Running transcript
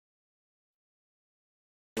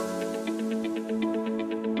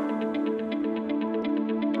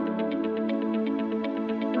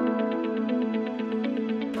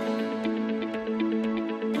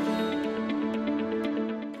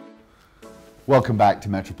Welcome back to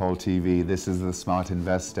Metropole TV. This is The Smart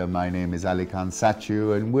Investor. My name is Ali Khan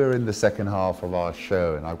Sachu, and we're in the second half of our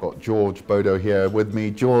show. And I've got George Bodo here with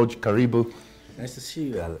me. George, karibu. Nice to see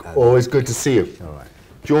you, Ali. Always good to see you. All right.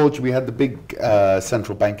 George, we had the big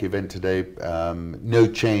central bank event today. No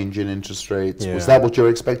change in interest rates. Yeah. Was that what you were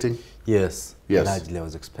expecting? Yes. Yes. Largely, I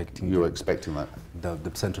was expecting. You were expecting that?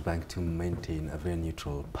 The central bank to maintain a very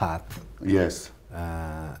neutral path. Yes.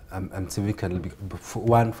 And significantly,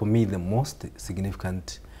 for me, the most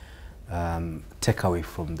significant takeaway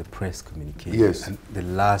from the press communique, yes, and the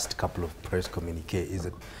last couple of press communique, is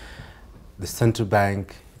that the central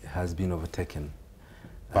bank has been overtaken.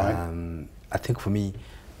 I think for me,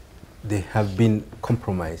 they have been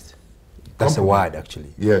compromised. That's a word,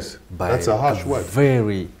 actually. Yes, by that's a harsh word.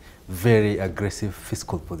 Very, very aggressive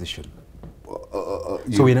fiscal position.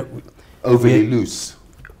 So we're overly loose.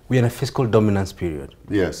 We're in a fiscal dominance period.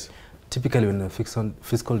 Yes. Typically, in a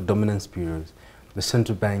fiscal dominance period, the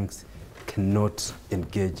central banks cannot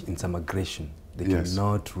engage in some aggression. They yes,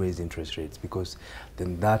 cannot raise interest rates, because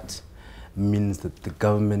then that means that the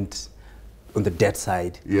government, on the debt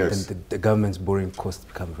side, yes, then the government's borrowing costs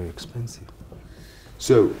become very expensive.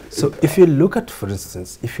 So if you look at, for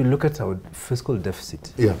instance, if you look at our fiscal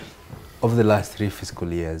deficit, yeah, over the last 3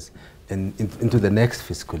 fiscal years and into the next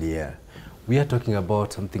fiscal year, we are talking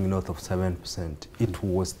about something north of 7%. It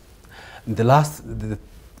was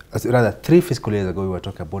rather 3 fiscal years ago, we were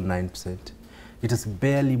talking about 9%. It has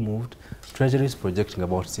barely moved. Treasury is projecting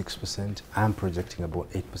about 6%. I'm projecting about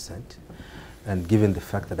 8%. And given the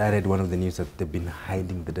fact that I read one of the news that they've been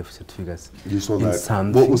hiding the deficit figures, you saw in that.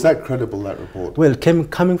 Something. Was that credible, that report? Well,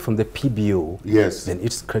 coming from the PBO, yes, then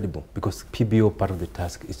it's credible, because PBO, part of the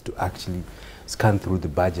task is to actually scan through the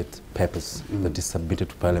budget papers that is submitted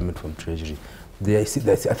to Parliament from Treasury. I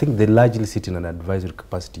think they largely sit in an advisory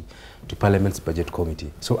capacity to Parliament's budget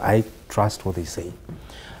committee. So I trust what they say.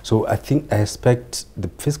 So I expect the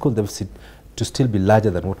fiscal deficit to still be larger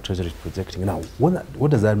than what Treasury is projecting. Now,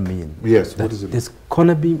 what does that mean? Yes, what does it mean? There's going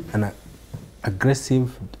to be an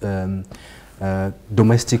aggressive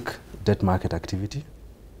domestic debt market activity.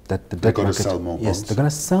 That the debt market, sell more bonds. Yes, they're going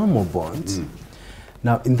to sell more bonds.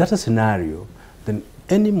 Now, in that scenario, then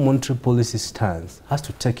any monetary policy stance has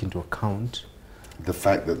to take into account the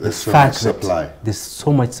fact that there's so much supply. There's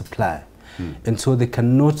so much supply. And so they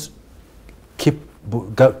cannot keep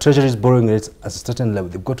Treasury's borrowing rates at a certain level.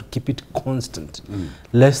 They've got to keep it constant,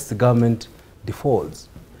 lest the government defaults.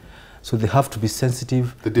 So they have to be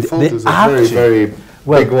sensitive. The default is a very, very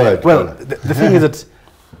big word. Well, the thing is that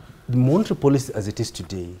the monetary policy as it is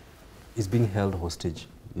today is being held hostage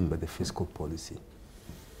by the fiscal policy.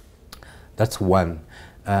 That's one.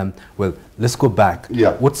 Well, let's go back.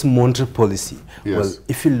 Yeah. What's monetary policy? Yes. Well,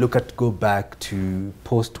 if you go back to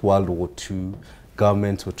post-World War II,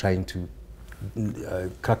 governments were trying to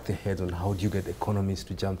crack their heads on how do you get economies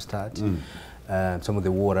to jumpstart. Some of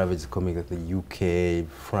the war ravaged economies like the UK,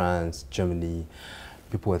 France, Germany,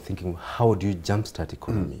 people were thinking, how do you jumpstart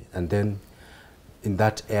economy? And then in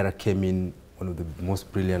that era came in one of the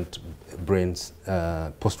most brilliant brains,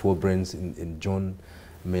 post-war brains in John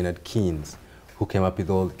Maynard Keynes, who came up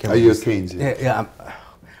with all... Are you a Keynes? Yeah,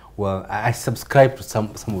 well, I subscribe to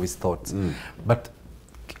some of his thoughts. But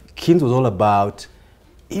Keynes was all about,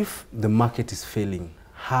 if the market is failing,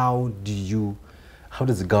 how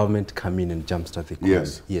does the government come in and jumpstart the economy?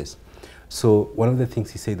 Yes. Yes. So one of the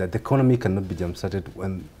things he said, that the economy cannot be jumpstarted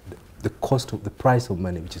when the price of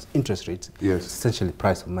money, which is interest rates, yes, essentially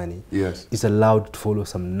price of money, yes, is allowed to follow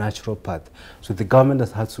some natural path. So the government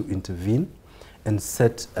has to intervene and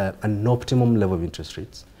set an optimum level of interest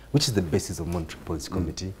rates, which is the basis of monetary policy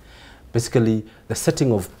committee. Basically, the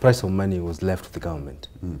setting of price of money was left to the government.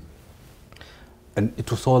 And it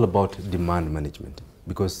was all about demand management,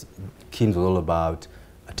 because Keynes was all about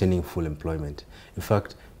attaining full employment. In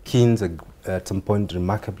fact, Keynes at some point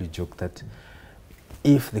remarkably joked that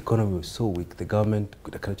if the economy was so weak, the government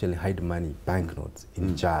could actually hide money, banknotes,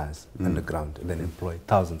 in jars underground, and then employ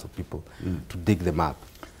thousands of people to dig them up.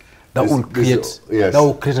 That will create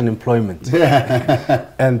an employment.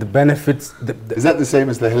 And the benefits... Is that the same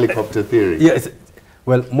as the helicopter theory? Yes.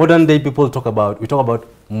 Well, modern day people talk about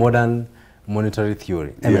modern monetary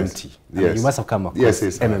theory, MMT. Yes. I mean, you must have come across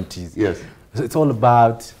MMTs. Yes. So it's all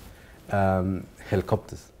about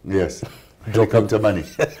helicopters. Yes. Helicopter money.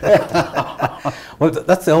 Well,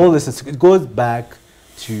 that's the whole... It goes back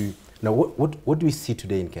to... Now, what do we see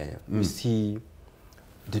today in Kenya? We see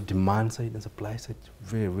the demand side and supply side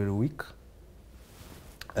very, very weak.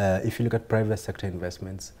 If you look at private sector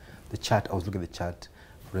investments, the chart, I was looking at the chart,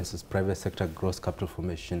 for instance, private sector gross capital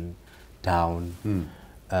formation down.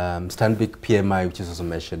 Stanbic PMI, which is also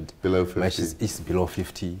measured, Below 50. is below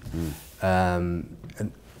 50. And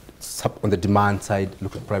on the demand side,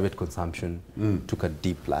 look at private consumption, took a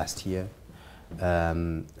dip last year.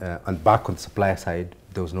 And back on the supply side,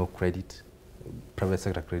 there was no credit, private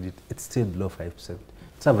sector credit. It's still below 5%.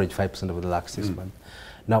 It's average 5% over the last 6 months.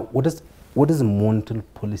 Now, what does the monetary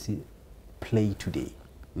policy play today?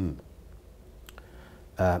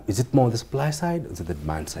 Is it more on the supply side or is it the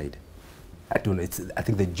demand side? I don't know. I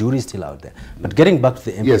think the jury is still out there. But getting back to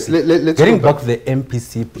the MPC, yes, let's getting back to the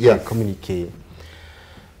MPC communique,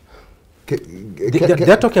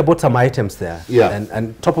 they're talking about some items there. Yeah.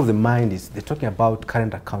 And top of the mind is they're talking about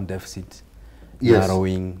current account deficit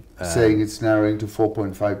narrowing. Saying it's narrowing to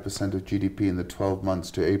 4.5% of GDP in the 12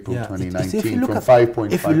 months to April 2019 from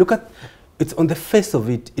 5.5. If you look at it's on the face of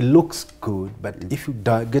it, it looks good. But if you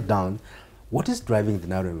get down, what is driving the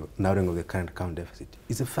narrowing of the current account deficit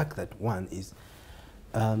is the fact that one is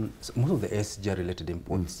so most of the SGR-related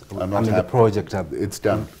imports. The project it's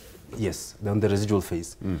done. Yes, they're on the residual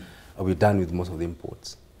phase. We're done with most of the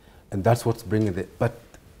imports, and that's what's bringing the. But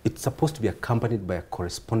it's supposed to be accompanied by a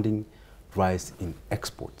corresponding rise in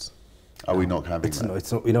exports. Are we not having that? No,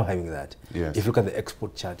 it's not. We're not having that. Yes. If you look at the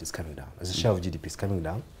export chart, it's coming down. As a share of GDP is coming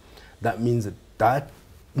down. That means that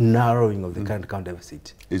narrowing of the current account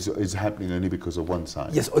deficit is happening only because of one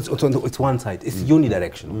side. Yes, it's one side. It's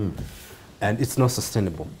unidirectional, and it's not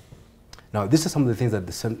sustainable. Now, this is some of the things that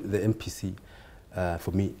the MPC,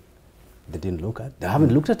 for me, they didn't look at. They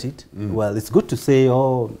haven't looked at it. Well, it's good to say,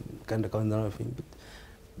 oh, current account narrowing, but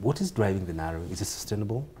what is driving the narrowing? Is it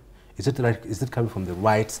sustainable? Is it coming from the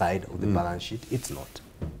right side of the balance sheet? It's not.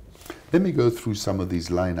 Let me go through some of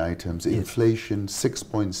these line items. Yes. Inflation,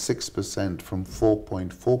 6.6% from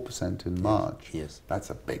 4.4% in March. Yes. That's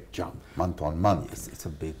a big jump, month on month. Yes, it's a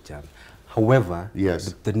big jump. However,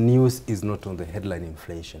 yes, the news is not on the headline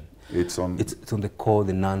inflation. It's on the core,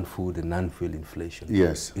 the non-food and non-fuel inflation.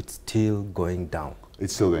 Yes. It's still going down.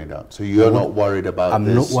 It's still going down. So you're not worried about I'm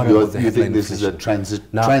this? Not worried about the headline You think this is a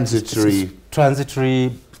transitory...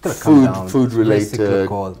 Transitory, it's going to come down. Food-related...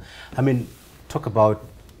 I mean, talk about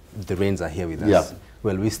the rains are here with us. Yeah.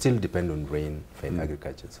 Well, we still depend on rain for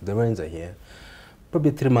agriculture. So the rains are here.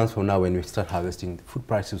 Probably 3 months from now, when we start harvesting, food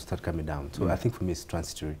prices will start coming down. So I think for me, it's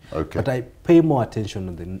transitory. Okay. But I pay more attention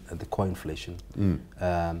on the core inflation,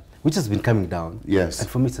 which has been coming down. Yes. And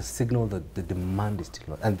for me, it's a signal that the demand is still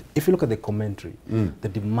low. And if you look at the commentary, the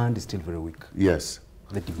demand is still very weak. Yes.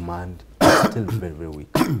 The demand is still very, very weak.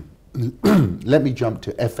 Let me jump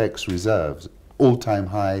to FX reserves. All-time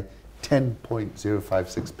high,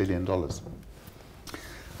 $10.056 billion.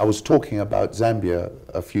 I was talking about Zambia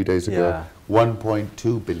a few days ago,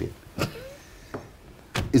 1.2 billion.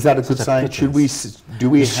 Is that a good sign? Should we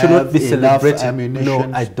have enough ammunition?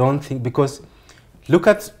 No, I don't think, because look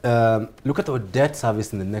at our debt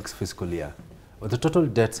service in the next fiscal year. Well, the total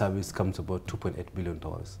debt service comes to about $2.8 billion,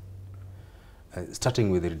 starting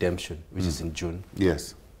with the redemption, which is in June.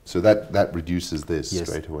 Yes, so that reduces this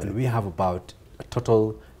straight away. And we have about a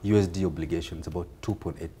total USD obligations about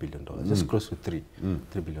 $2.8 billion, just close to $3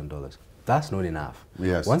 billion. That's not enough.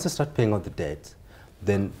 Yes. Once you start paying out the debt,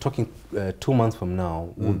 then talking 2 months from now,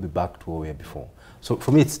 we'll be back to where we were before. So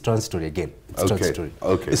for me, it's transitory again. It's transitory.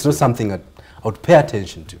 Okay. It's not something I would pay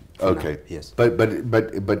attention to. Okay. Now. Yes. But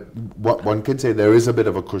what one can say, there is a bit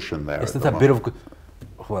of a cushion there. It's not a bit of,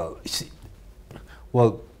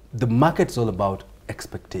 well, the market's all about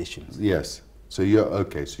expectations. Yes. So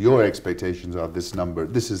your expectations are this number.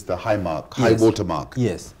 This is the high water mark.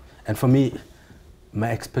 Yes. And for me, my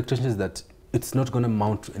expectation is that it's not going to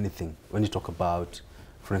amount to anything when you talk about,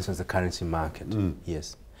 for instance, the currency market.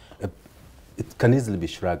 Yes. It can easily be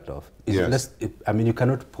shrugged off. I mean, you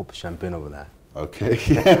cannot pop champagne over that. Okay.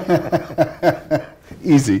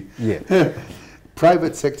 Easy. Yeah.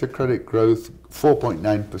 Private sector credit growth,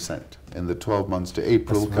 4.9% in the 12 months to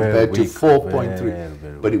April, compared to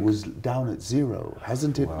 4.3. But it was down at 0.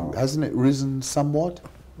 Hasn't it? Wow. Hasn't it risen somewhat?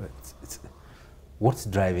 What's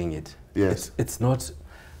driving it? Yes. It's not.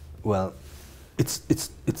 Well, it's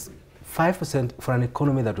 5% for an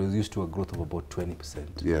economy that was used to a growth of about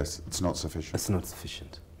 20%. Yes, it's not sufficient. It's not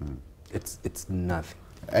sufficient. It's nothing.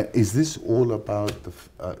 And is this all about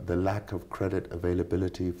the lack of credit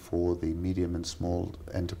availability for the medium and small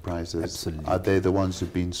enterprises? Absolutely. Are they the ones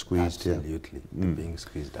who've been squeezed here? Absolutely. They're being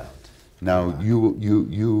squeezed out. Now,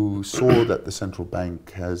 you saw that the central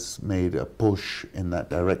bank has made a push in that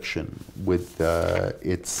direction with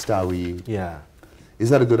its Stawi. Yeah. Is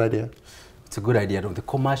that a good idea? It's a good idea on the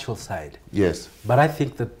commercial side. Yes. But I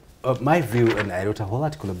think that my view, and I wrote a whole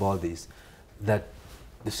article about this, that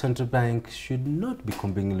the central bank should not be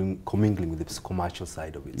commingling with the commercial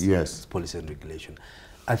side of its policy and regulation.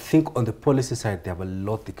 I think on the policy side, they have a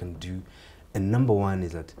lot they can do. And number one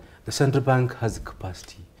is that the central bank has the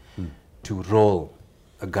capacity to roll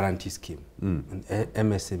a guarantee scheme, an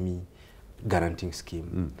MSME guaranteeing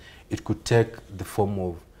scheme. It could take the form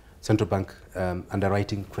of central bank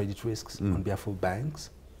underwriting credit risks on behalf of banks.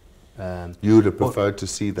 You would have preferred to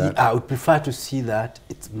see that? I would prefer to see that.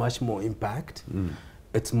 It's much more impact.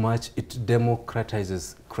 It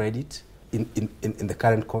democratizes credit in the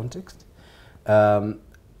current context.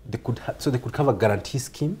 They could have a guarantee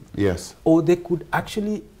scheme. Yes. Or they could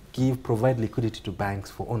actually provide liquidity to banks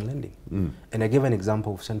for own lending. And I gave an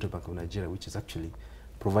example of Central Bank of Nigeria, which is actually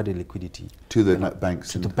provided liquidity to the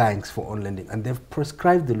banks. To the banks for own lending. And they've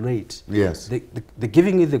prescribed the rate. Yes. They're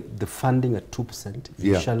giving you the funding at 2%.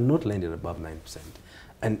 You shall not lend it above 9%.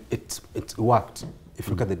 And it's worked. If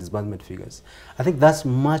you look at the disbursement figures, I think that's a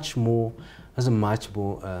much more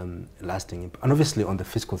lasting impact. And obviously on the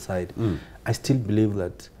fiscal side, I still believe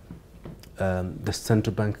that the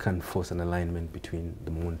central bank can force an alignment between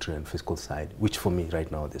the monetary and fiscal side, which for me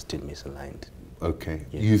right now they're still misaligned. Okay.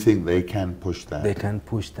 Yes. You think they can push that? They can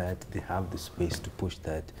push that. They have the space to push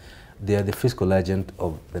that. They are the fiscal agent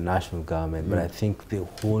of the national government, but I think they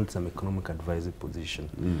hold some economic advisory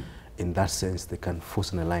position. In that sense, they can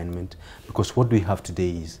force an alignment, because what we have today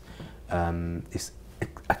is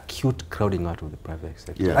acute crowding out of the private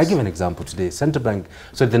sector. Yes. I give an example today. Central bank,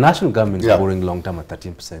 so the national government is borrowing long-term at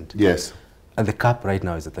 13%. Yes. And the cap right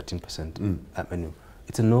now is at 13%. I mean,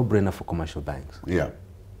 it's a no-brainer for commercial banks. Yeah.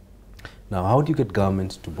 Now, how do you get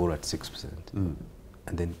government to borrow at 6%? And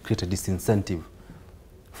then create a disincentive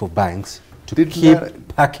for banks to keep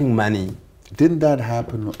packing money? Didn't that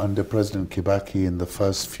happen under President Kibaki in the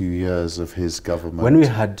first few years of his government? When we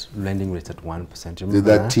had lending rates at 1%, did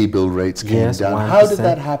that T-bill rates came down? 1%. How did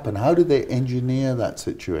that happen? How did they engineer that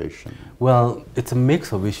situation? Well, it's a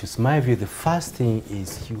mix of issues. My view, the first thing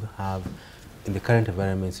is you have, in the current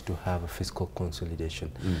environment, to have a fiscal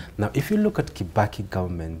consolidation. Now, if you look at Kibaki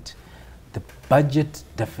government, the budget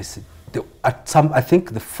deficit, I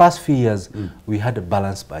think the first few years, we had a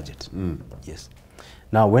balanced budget. Yes.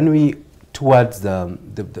 Now, when we towards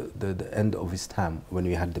the end of his term, when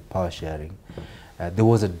we had the power sharing, there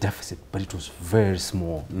was a deficit, but it was very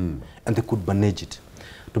small, and they could manage it.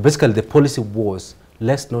 So basically, the policy was,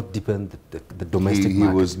 let's not deepen the domestic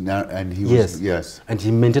market. And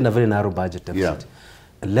he maintained a very narrow budget deficit.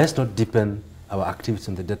 And let's not deepen our activities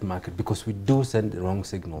on the debt market, because we do send the wrong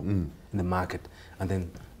signal in the market, and then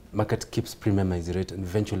market keeps premiumizing it, and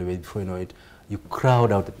eventually, before you know it, you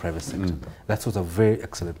crowd out the private sector. That was a very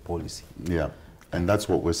excellent policy. Yeah, and that's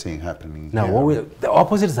what we're seeing happening now. The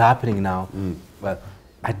opposite is happening now. But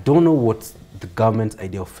I don't know what's the government's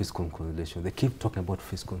idea of fiscal consolidation. They keep talking about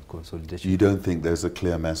fiscal consolidation. You don't think there's a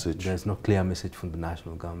clear message? There's no clear message from the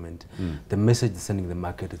national government. The message they're sending the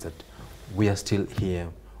market is that we are still here.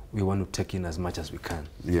 We want to take in as much as we can.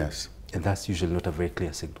 Yes. And that's usually not a very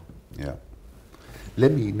clear signal. Yeah.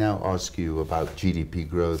 Let me now ask you about GDP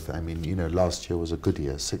growth. I mean, you know, last year was a good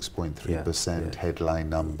year, 6.3% headline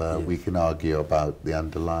number. We can argue about the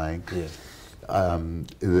underlying.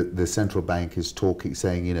 The central bank is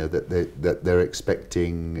saying, you know, that they're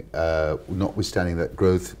expecting, notwithstanding that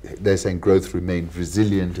growth, they're saying growth remained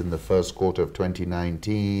resilient in the first quarter of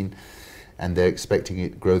 2019, and they're expecting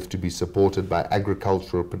growth to be supported by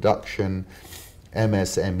agricultural production,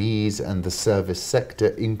 MSMEs, and the service sector,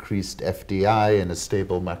 increased FDI, and a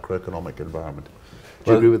stable macroeconomic environment.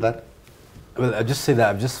 Do you agree with that? Well, I'll just say that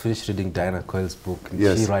I've just finished reading Diana Coyle's book,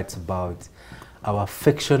 and she writes about our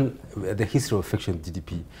fiction, the history of fiction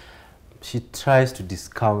GDP. She tries to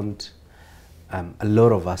discount a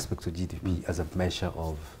lot of aspects of GDP as a measure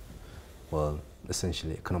of, well,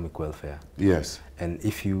 essentially economic welfare. Yes. And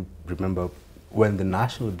if you remember, when the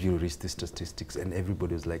National Bureau released the statistics and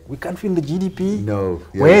everybody was like, we can't feel the GDP. No.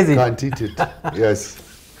 Where is it? Can't eat it. Yes.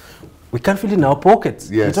 We can't feel it in our pockets.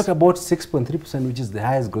 Yes. We talk about 6.3%, which is the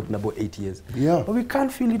highest growth in about 8 years. Yeah. But we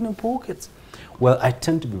can't feel it in our pockets. Well, I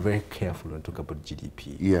tend to be very careful when I talk about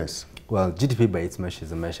GDP. Yes. Well, GDP by its measure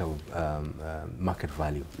is a measure of market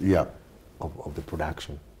value. Yeah. Of the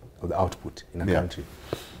production, of the output in a country.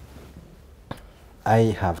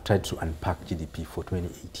 I have tried to unpack GDP for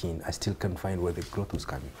 2018. I still can't find where the growth was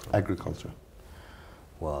coming from. Agriculture.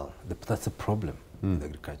 Well, that's the problem with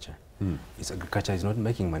agriculture. Agriculture is not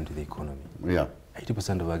making money to the economy. Yeah.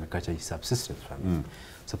 80% of agriculture is subsistence farming.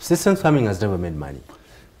 Subsistence farming has never made money.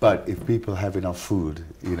 But if people have enough food,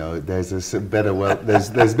 you know, there's a better,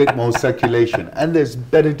 there's a bit more circulation, and there's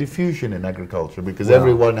better diffusion in agriculture because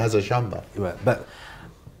everyone has a shamba. Well, but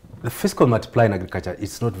The fiscal multiplier in agriculture,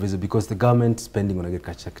 it's not visible because the government spending on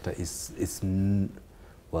agriculture sector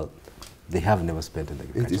well, they have never spent on the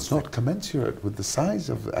agriculture It's not commensurate with the size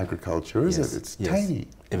of agriculture, is it? It's tiny.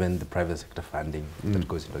 Even the private sector funding that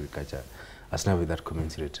goes into agriculture has never been that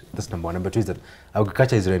commensurate. That's number one. Number two is that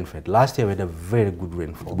agriculture is rain-fed. Last year we had a very good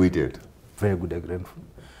rainfall. We did. Very good rainfall.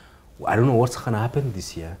 I don't know what's going to happen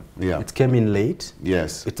this year. Yeah. It came in late.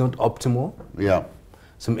 Yes. It's not optimal. Yeah.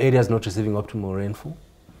 Some areas not receiving optimal rainfall.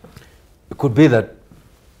 It could be that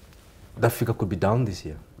that figure could be down this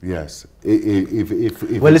year. Yes.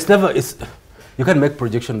 Well, it's never. You can make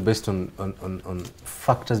projection based on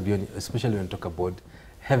factors beyond, especially when you talk about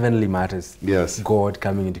heavenly matters. Yes. God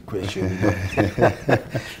coming into question.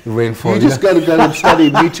 Rainfall. You just got to go and study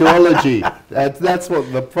meteorology. That's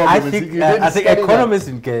what the problem is. I think economists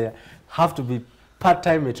in Kenya have to be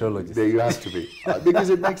part-time meteorologists. There you have to be. Because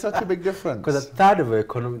it makes such a big difference. Because a third of our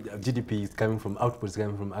economy, GDP is coming from outputs,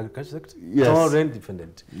 coming from agriculture sector. Yes. It's all rain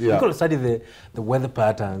dependent. Yeah. You've got to study the weather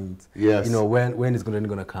patterns. Yes. You know, when is rain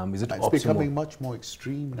going to come? Is it optimal? It's becoming much more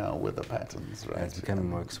extreme now, weather patterns, right? It's becoming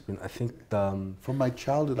more extreme. I think from my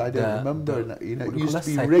childhood, I don't remember. It used to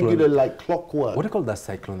be cyclone, regular like clockwork. What do you call that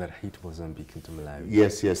cyclone that hit Mozambique into Malawi?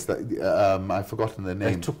 Yes, yes. I've forgotten the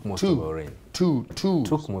name. It took most of our rain.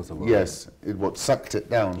 Took most of our yes, it what sucked it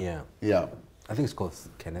down. Yeah. Yeah. I think it's called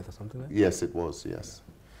Kenneth or something like that. Yes, it was, yes.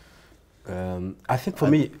 I think for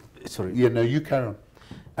me, sorry. Yeah, no, you carry on.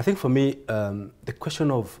 I think for me, the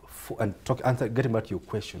question of, getting back to your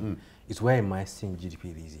question, is where am I seeing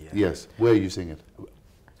GDP this year? Yes, where are you seeing it?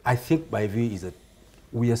 I think my view is that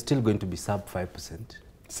we are still going to be sub 5%.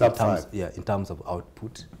 Sub 5? Yeah, in terms of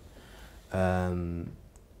output.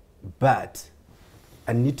 But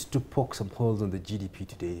I need to poke some holes on the GDP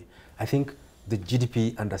today. I think the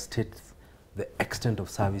GDP understates the extent of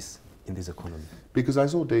service in this economy. Because I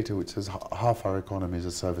saw data which says half our economy is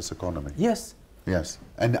a service economy. Yes. Yes.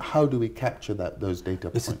 And how do we capture those data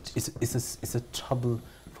points? It's a trouble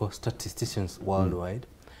for statisticians worldwide,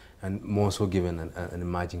 and more so given an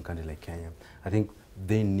emerging country like Kenya. I think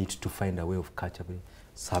they need to find a way of capturing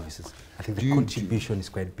services. I think the contribution is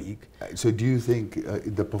quite big. So do you think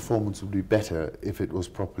the performance would be better if it was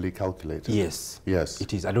properly calculated? Yes. Yes.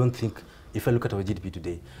 It is. I don't think, if I look at our GDP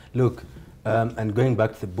today, look, and going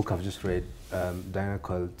back to the book I've just read, Diana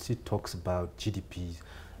Cole, she talks about GDP.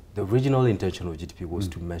 The original intention of GDP was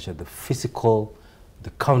to measure the physical,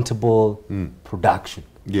 the countable production.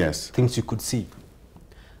 Yes. Things you could see.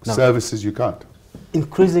 Now, services you can't.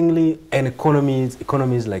 Increasingly, and economies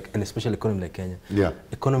like, and especially economies like Kenya,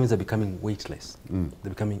 economies are becoming weightless. They're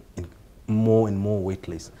becoming more and more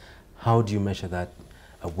weightless. How do you measure that,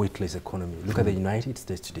 a weightless economy? Look at the United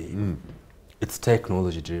States today. It's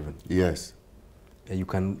technology driven. Yes. You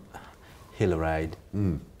can hail a ride.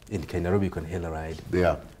 In Nairobi, you can hail a ride.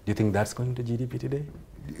 Yeah. Do you think that's going to GDP today?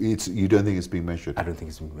 You don't think it's being measured? I don't think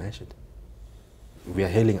it's being measured. We are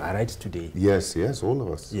hailing our rides today. Yes, yes, all of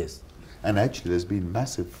us. Yes. And actually, there's been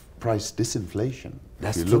massive price disinflation.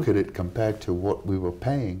 That's if you true. look at it compared to what we were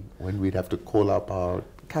paying when we'd have to call up our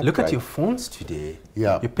cab Look driver. at your phones today.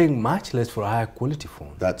 Yeah. You're paying much less for a higher quality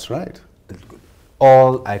phone. That's right.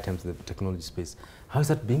 All items in the technology space. How is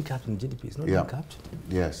that being captured in GDP? It's not being captured.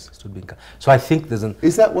 Yes. It's not being captured. So I think there's an...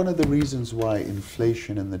 Is that one of the reasons why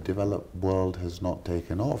inflation in the developed world has not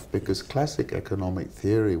taken off? Because classic economic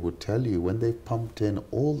theory would tell you when they've pumped in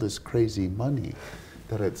all this crazy money,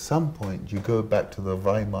 that at some point you go back to the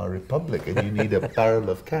Weimar Republic and you need a barrel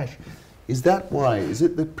of cash. Is that why? Is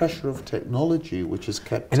it the pressure of technology which has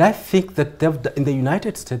kept... And I think that in the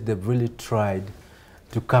United States, they've really tried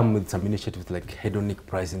to come with some initiatives like hedonic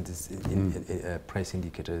price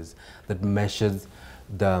indicators that measures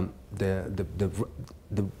the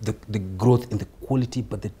growth in the quality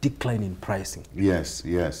but the decline in pricing. Yes,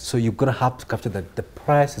 yes. So you're going to have to capture that the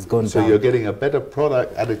price has gone down. So you're getting a better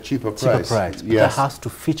product at a cheaper price. Cheaper price. But Yes. that has to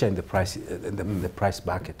feature in the price, the price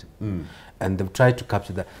bucket. And they've tried to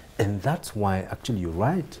capture that. And that's why, actually, you're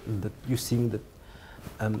right, that you're seeing that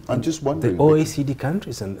I'm just wondering. The OECD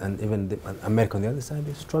countries and even America on the other side,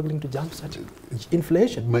 they're struggling to jumpstart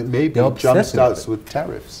inflation. Maybe jumpstarts with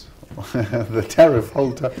tariffs. The tariff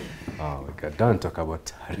holder. Oh my God! Don't talk about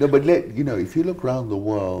tariffs. No, but if you look around the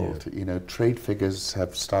world, trade figures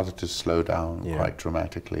have started to slow down quite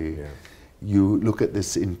dramatically. Yeah. You look at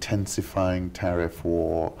this intensifying tariff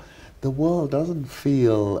war. The world doesn't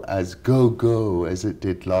feel as go-go as it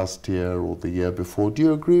did last year or the year before. Do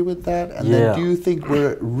you agree with that? And then do you think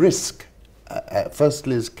we're at risk,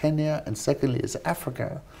 firstly as Kenya and secondly as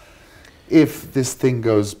Africa, if this thing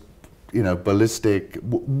goes, ballistic?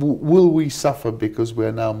 Will we suffer because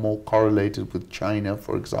we're now more correlated with China,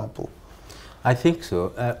 for example? I think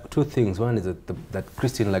so. Two things. One is that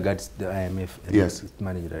Christine Lagarde, the IMF yes.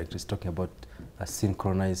 managing director, is talking about a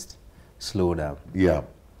synchronized slowdown. Yeah.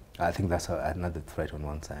 I think that's another threat on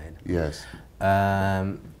one side. Yes.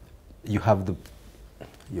 You have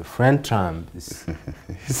your friend Trump is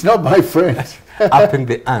it's not my friend. upping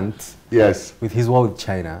the ante. Yes. With his war with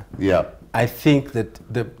China. Yeah. I think that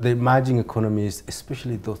the emerging economies,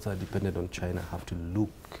 especially those that are dependent on China, have to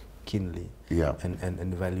look keenly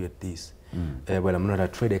and evaluate this. Well, I'm not a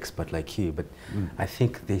trade expert like you, but I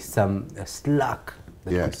think there's some slack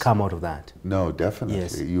that could come out of that. No, definitely.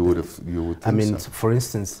 Yes. You would think I mean, so. for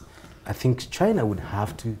instance, I think China would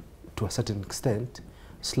have to a certain extent,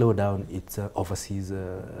 slow down its overseas Belt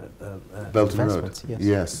and Road. investments.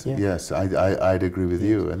 Yes, yes, I'd agree with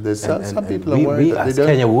you. And there's some people we, are worried we that as they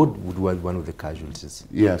don't. Kenya would want one of the casualties.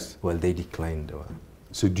 Yes. Well, they declined.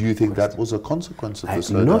 So do you think that was a consequence of the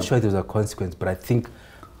slowdown? I'm not sure it was a consequence, but I think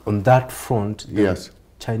on that front,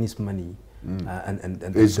 Chinese money and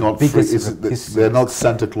it's the not biggest they're not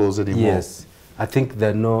Santa Claus anymore. Yes, I think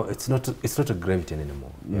it's not a gravity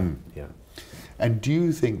anymore. Yeah. And do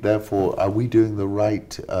you think, therefore, are we doing the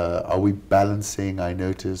right, are we balancing? I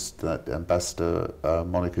noticed that Ambassador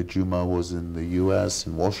Monica Juma was in the US,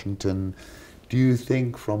 in Washington. Do you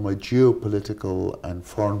think from a geopolitical and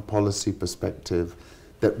foreign policy perspective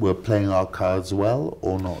that we're playing our cards well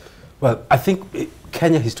or not? Well, I think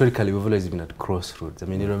Kenya historically, we've always been at crossroads. I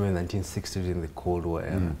mean, you remember in the 1960s in the Cold War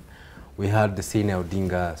era, we had the senior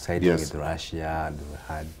Odinga siding with Russia, and we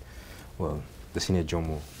had, well, the senior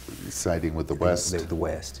Jomo siding with the West. The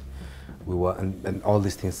West. We were, and all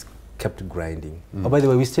these things kept grinding. Oh, by the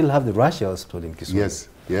way, we still have the Russia hospital in Kisumu. Yes,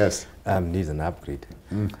 yes. Needs an upgrade.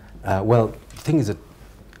 Well, the thing is that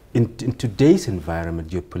in today's environment,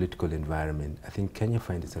 geopolitical environment, I think Kenya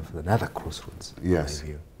finds itself at another crossroads. Yes,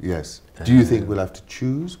 yes. Do you think we'll have to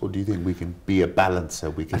choose, or do you think we can be a balancer?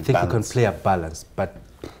 I think we can play a balance, but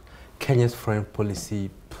Kenya's foreign policy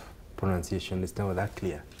pronunciation is never that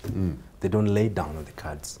clear. They don't lay down on the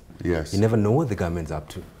cards. Yes. You never know what the government's up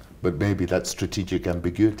to. But maybe that's strategic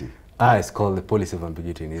ambiguity. It's called the policy of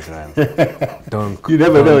ambiguity in Israel. You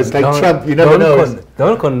never know. It's like Trump. You never know.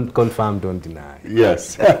 Don't confirm, don't deny.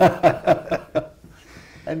 Yes.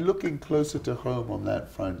 And looking closer to home on that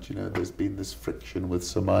front, you know, there's been this friction with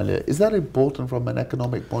Somalia. Is that important from an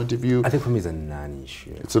economic point of view? I think for me it's a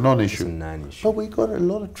non-issue. It's a non-issue. It's a non-issue. But we got a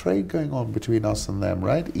lot of trade going on between us and them,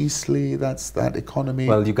 right? Eastleigh, that's that economy.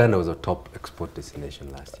 Well, Uganda was a top export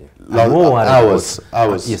destination last year.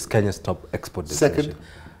 Ours. Yes, Kenya's top export destination.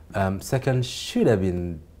 Second should have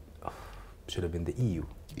been the EU.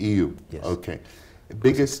 EU. Yes. Okay.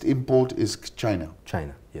 Biggest import is China.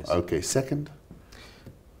 China. Yes. Okay. Second.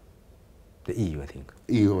 The EU, I think.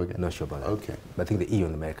 EU again. I'm not sure about that. Okay. But I think the EU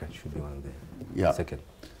and America should be one of the second.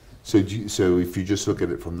 So, so if you just look at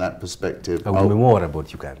it from that perspective, I would be more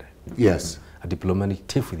about Uganda. Yes. A diplomatic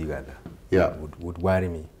tiff with Uganda. Yeah. Would worry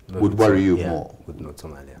me. Would worry you more. With North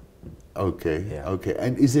Somalia. Okay. Yeah. Okay.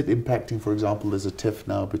 And is it impacting, for example, there's a tiff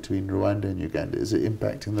now between Rwanda and Uganda. Is it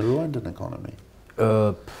impacting the Rwandan economy?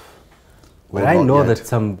 Well, I know that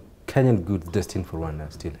some Kenyan goods destined for Rwanda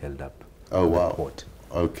are still held up. Oh, wow. The port.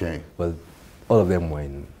 Okay. Well, all of them were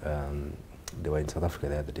in, they were in South Africa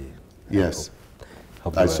the other day. Yes.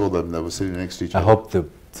 I saw them. They were sitting next to each other. I hope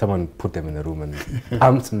someone put them in a room and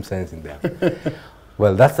found some sense in there.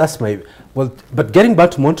 Well, that's my... Well, but getting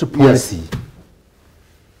back to monetary policy,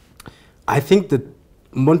 I think that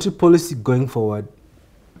monetary policy going forward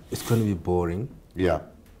is going to be boring. Yeah.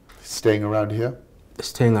 Staying around here?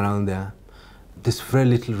 Staying around there. There's very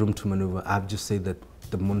little room to maneuver. I've just said that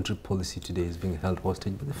the monetary policy today is being held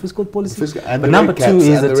hostage by the fiscal policy. And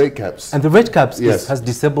the rate caps. And the rate caps has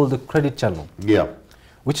disabled the credit channel. Yeah.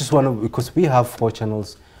 Which is because we have 4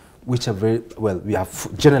 channels, which are very, well,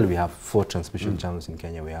 generally we have 4 transmission channels in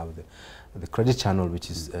Kenya. We have the credit channel, which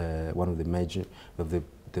is one of the major, of the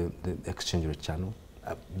exchange rate channel.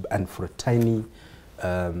 And for a tiny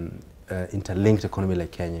interlinked economy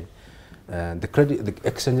like Kenya, the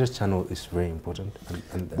exchange rate channel is very important.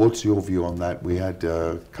 What's your view on that? We had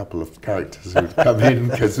a couple of characters who'd come in.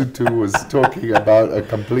 Kazutu was talking about a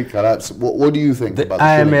complete collapse. What do you think about the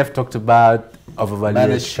IMF talked about overvaluation.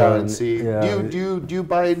 Managed currency. Do you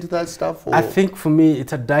buy into that stuff? Or? I think for me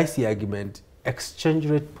it's a dicey argument. Exchange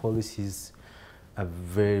rate policies are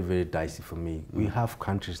very, very dicey for me. We have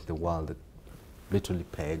countries in the world that literally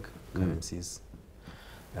peg currencies.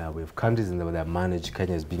 We have countries in the world that are managed.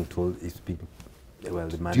 Kenya is being told it's being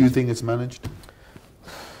managed. Do you think it's managed?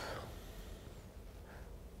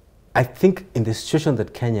 I think in the situation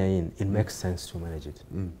that Kenya is in, it makes sense to manage it.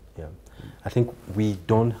 Yeah, I think we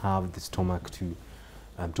don't have the stomach to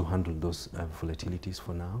to handle those volatilities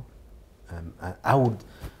for now. I would,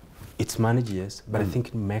 it's managed, yes, but I think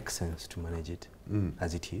it makes sense to manage it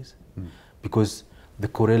as it is, because the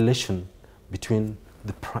correlation between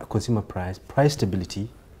the consumer price stability,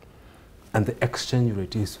 and the exchange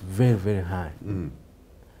rate is very, very high.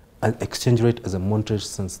 An exchange rate as a monetary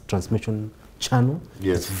transmission channel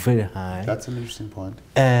is very high. That's an interesting point.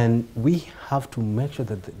 And we have to make sure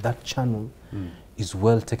that that channel is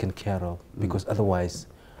well taken care of, because otherwise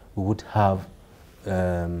we would have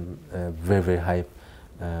a very, very high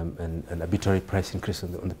and arbitrary price increase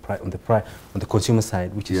on the consumer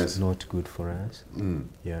side, which is not good for us.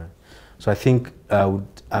 Yeah. So I think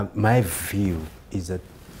my view is that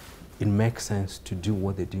it makes sense to do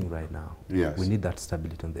what they're doing right now. Yes. We need that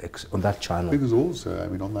stability on that channel. Because also, I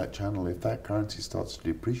mean, on that channel, if that currency starts to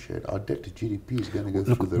depreciate, our debt to GDP is going to go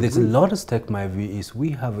through the roof. There's a lot of stake. My view is we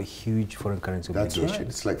have a huge foreign currency obligation. That's right.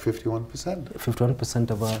 It's like 51%. 51%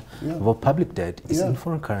 of our public debt is in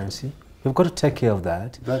foreign currency. We've got to take care of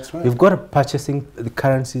that. That's right. We've got to purchasing the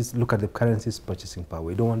currencies, look at the currency's purchasing power.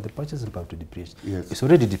 We don't want the purchasing power to depreciate. Yes. It's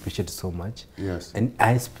already depreciated so much. Yes. And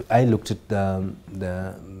I looked at the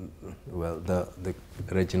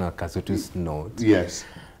regional Kasutu's note. Yes.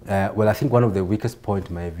 Well, I think one of the weakest points,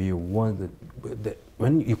 in my view, was that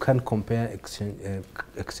when you can't compare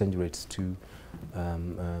exchange rates to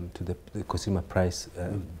the consumer price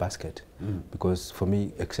basket, because for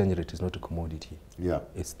me, exchange rate is not a commodity. Yeah.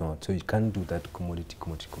 It's not. So you can't do that commodity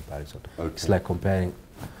comparison. Okay. It's like comparing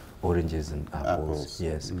oranges and apples.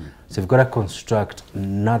 Yes. So you've got to construct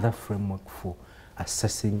another framework for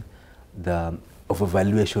assessing the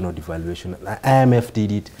overvaluation or devaluation. IMF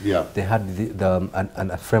did it. Yeah. They had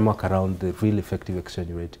a framework around the real effective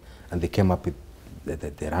exchange rate, and they came up with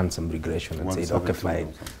they ran some regression and said, okay,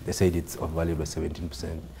 fine. They said it's overvalued by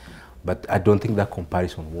 17%. But I don't think that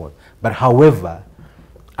comparison worked. But however,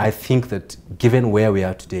 I think that given where we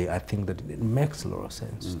are today, I think that it makes a lot of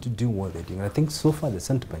sense to do what they're doing. And I think so far the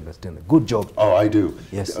central bank has done a good job. Oh, I do.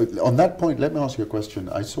 Yes. On that point, let me ask you a question.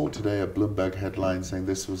 I saw today a Bloomberg headline saying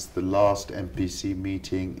this was the last MPC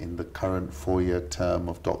meeting in the current 4-year term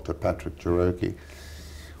of Dr. Patrick Njoroge.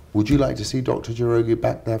 Would you like to see Dr. Njoroge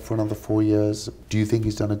back there for another 4 years? Do you think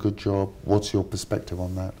he's done a good job? What's your perspective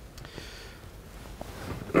on that?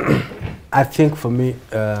 I think for me,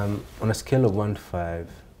 on a scale of 1 to 5,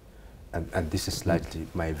 and this is slightly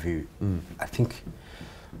my view, I think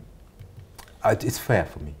it's fair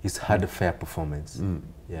for me. He's had a fair performance.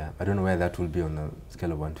 Yeah, I don't know where that will be on a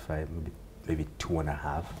scale of 1 to 5, maybe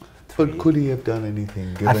 2.5. 3. But could he have done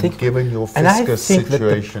anything, given your fiscal situation? And I think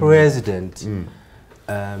that the president,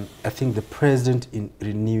 I think the president in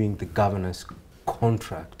renewing the governor's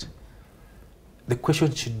contract, the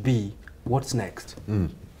question should be, what's next?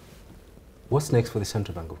 What's next for the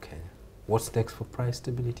Central Bank of Kenya? What's next for price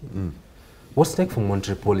stability? What's next for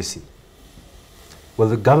monetary policy? Well,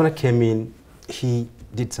 the governor came in, he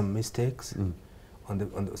did some mistakes,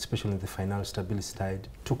 especially on the financial stability side,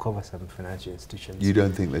 took over some financial institutions. You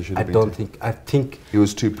don't think they should have been? I think he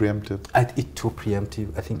was too preemptive? Too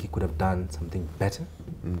preemptive. I think he could have done something better.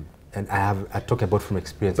 And I talk about from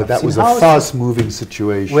experience. But that was a fast-moving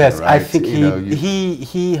situation, yes, right? I think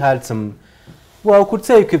he had some, well, I could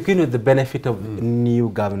say with the benefit of new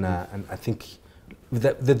governor, and I think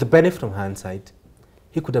the benefit of hindsight,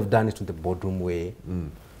 he could have done it in the boardroom way.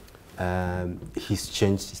 He's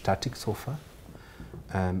changed his tactics so far.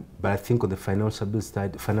 But I think on the financial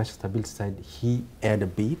stability side, he erred a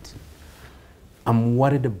bit. I'm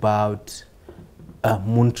worried about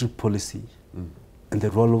monetary policy and the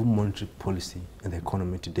role of monetary policy in the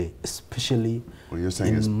economy today, especially. Well, you're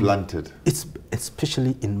saying it's blunted. It's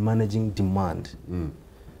especially in managing demand.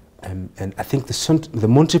 And I think the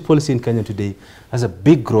monetary policy in Kenya today has a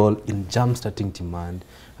big role in jump-starting demand,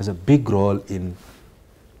 has a big role in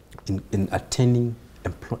attaining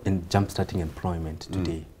and jump-starting employment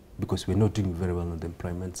today, because we're not doing very well on the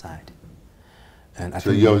employment side. And I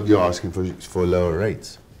so think you're asking for lower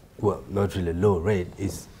rates? Well, not really low rate.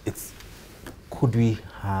 Could we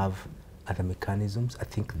have other mechanisms? I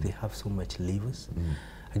think they have so much levers.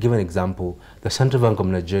 I'll give an example. The Central Bank of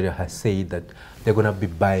Nigeria has said that they're going to be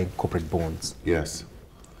buying corporate bonds. Yes.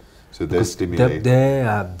 So they're stimulating.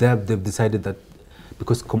 They've decided that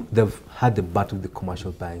because they've had the battle with the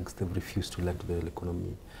commercial banks, they've refused to lend to the real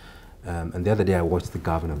economy. And the other day I watched the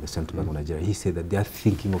governor of the Central Bank of Nigeria. He said that they are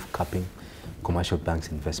thinking of capping commercial banks'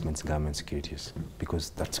 investments in government securities,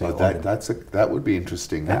 because that's where that would be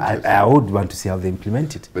interesting. I would want to see how they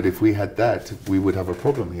implement it. But if we had that, we would have a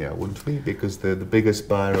problem here, wouldn't we? Because they're the biggest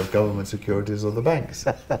buyer of government securities are the banks.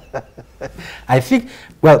 I think,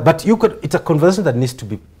 well, but it's a conversation that needs to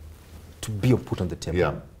be to be put on the table.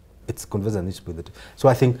 Yeah. It's convergence that needs to be the So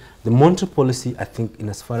I think the monetary policy, I think, in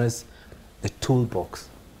as far as the toolbox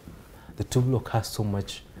has so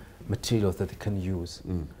much materials that they can use.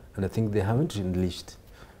 And I think they haven't unleashed,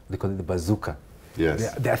 they call it the bazooka.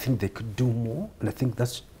 Yes. I think they could do more. And I think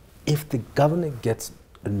that's, if the governor gets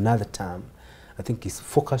another term, I think his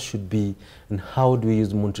focus should be on how do we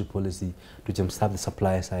use monetary policy to jumpstart the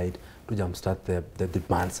supply side, to jumpstart the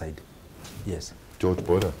demand side. Yes. George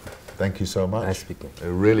Bodo, thank you so much. Nice speaking. A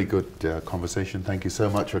really good conversation. Thank you so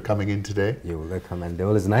much for coming in today. You're welcome, and it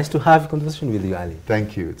was nice to have a conversation with you, Ali.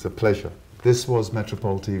 Thank you. It's a pleasure. This was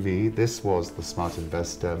Metropole TV. This was The Smart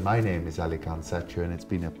Investor. My name is Ali Khan Satcher, and it's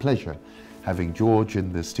been a pleasure having George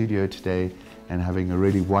in the studio today and having a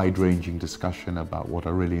really wide-ranging discussion about what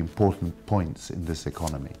are really important points in this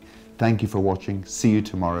economy. Thank you for watching. See you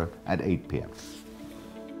tomorrow at 8 p.m.